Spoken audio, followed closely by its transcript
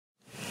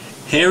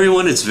Hey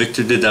everyone, it's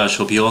Victor Didash.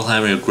 Hope you all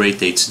having a great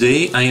day.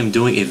 Today I am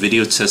doing a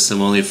video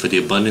testimonial for the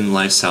Abundant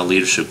Lifestyle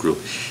Leadership Group.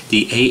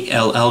 The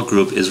ALL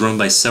group is run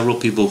by several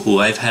people who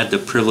I've had the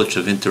privilege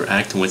of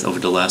interacting with over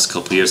the last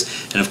couple of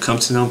years and have come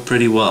to know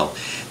pretty well.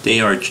 They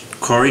are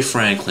Corey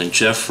Franklin,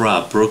 Jeff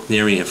Robb, Brooke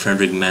Neary, and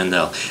Frederick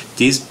Mandel.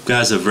 These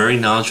guys are very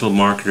knowledgeable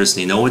marketers.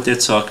 They know what they're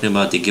talking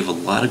about. They give a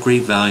lot of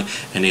great value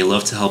and they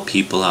love to help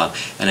people out.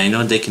 And I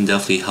know they can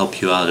definitely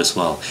help you out as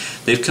well.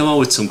 They've come out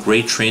with some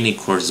great training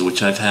courses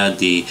which I've had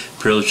the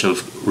privilege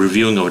of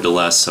reviewing over the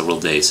last several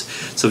days.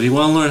 So if you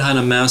want to learn how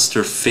to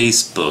master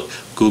Facebook,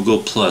 Google+,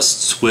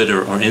 Twitter,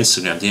 or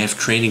Instagram, they have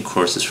training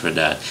courses for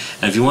that.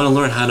 And if you want to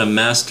learn how to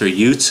master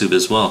YouTube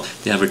as well,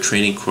 they have a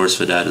training course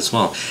for that as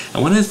well.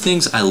 And one of the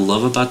things I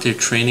love about their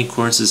training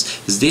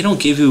courses is they don't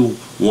give you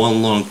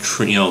one long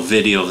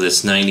video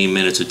that's 90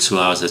 minutes or 2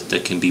 hours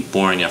that can be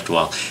boring after a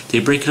while. They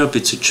break it up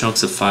into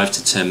chunks of 5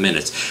 to 10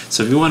 minutes.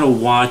 So if you want to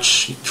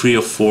watch 3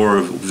 or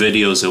 4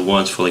 videos at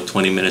once for like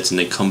 20 minutes and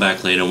then come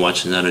back later and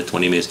watch another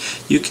 20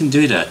 minutes, you can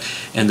do that.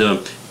 And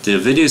the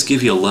videos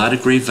give you a lot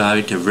of great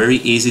value. They're very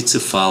easy to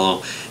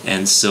follow,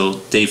 and so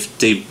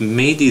they've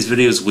made these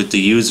videos with the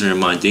user in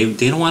mind. They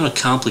don't want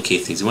to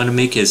complicate things. They want to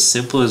make it as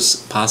simple as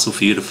possible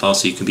for you to follow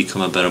so you can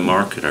become a better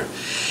marketer.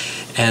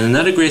 And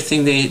another great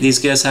thing these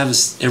guys have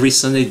is every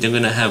Sunday they're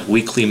going to have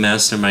weekly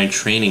mastermind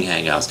training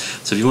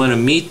hangouts. So if you want to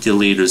meet the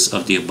leaders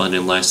of the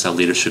Abundant Lifestyle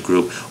Leadership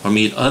Group or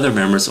meet other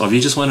members, or if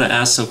you just want to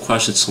ask some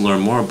questions to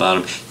learn more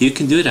about them, you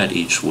can do that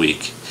each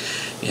week.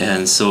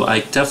 And so I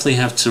definitely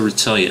have to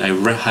tell you,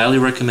 I highly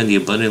recommend the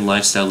Abundant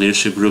Lifestyle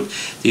Leadership Group.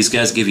 These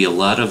guys give you a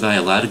lot of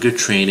value, a lot of good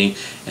training,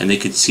 and they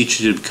could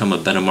teach you to become a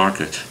better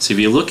marketer. So if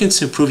you're looking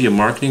to improve your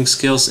marketing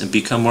skills and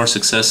become more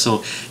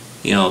successful,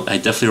 I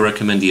definitely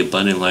recommend the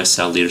Abundant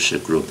Lifestyle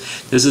Leadership Group.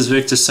 This is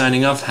Victor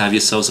signing off. Have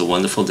yourselves a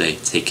wonderful day.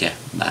 Take care.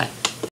 Bye.